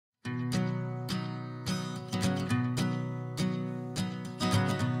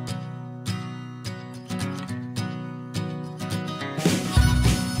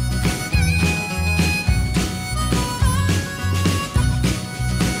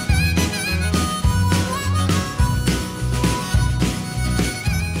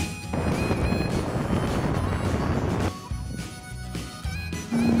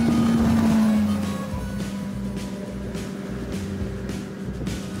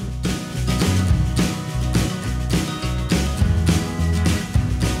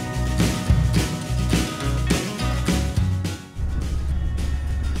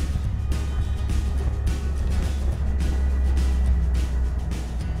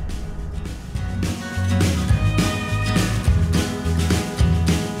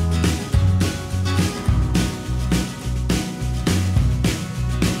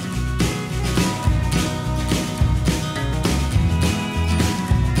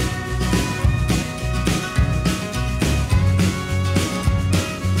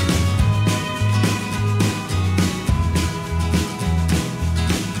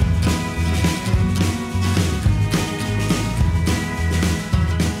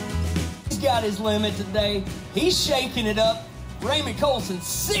got his limit today. He's shaking it up. Raymond Colson,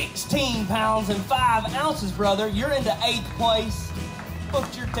 16 pounds and 5 ounces, brother. You're into 8th place.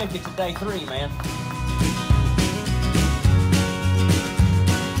 Booked your ticket to day 3, man.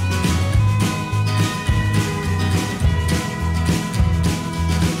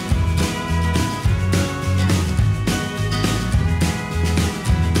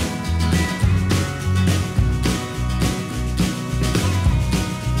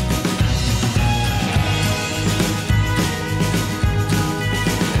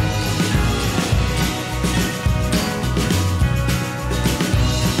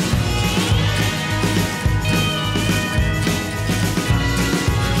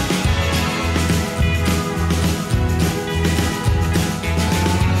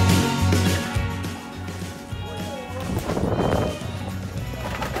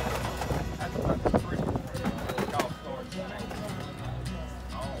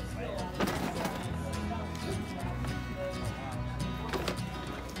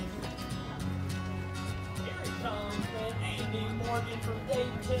 From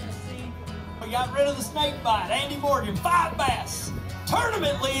Dayton, Tennessee. We got rid of the snake bite. Andy Morgan, 5 bass.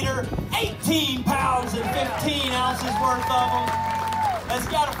 Tournament leader, 18 pounds and 15 ounces worth of them. That's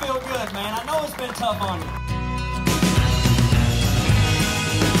got to feel good, man. I know it's been tough on you.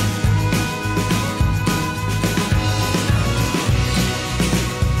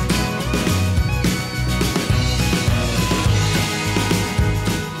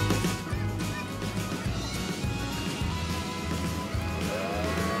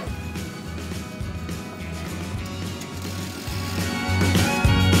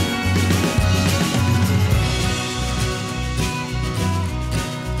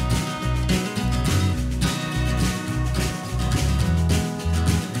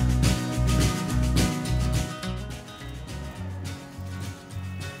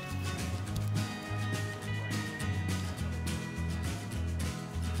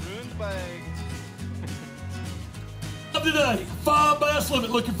 Today, 5 bass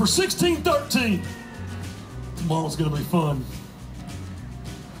limit, looking for 16-13. Tomorrow's gonna be fun.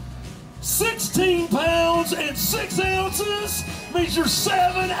 16 pounds and 6 ounces means you're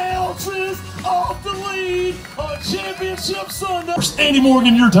 7 ounces off the lead on Championship Sunday. Andy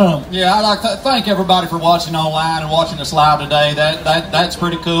Morgan, your time. Yeah, I'd like to thank everybody for watching online and watching us live today. That's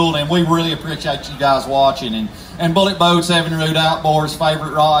pretty cool, and we really appreciate you guys watching. And Bullet Boats, Evan Root Outboards,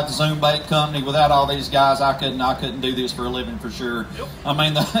 favorite rod, Zoom Bait Company. Without all these guys, I couldn't do this for a living for sure. Yep. I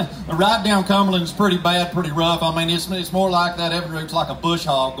mean, the ride down Cumberland is pretty bad, pretty rough. I mean, it's more like that. Evan Root's like a bush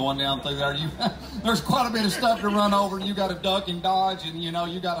hog going down through there. There's quite a bit of stuff to run over. You got to duck and dodge, and you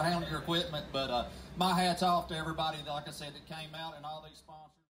got to handle your equipment. But my hat's off to everybody, like I said, that came out and all these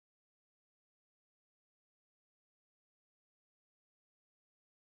sponsors.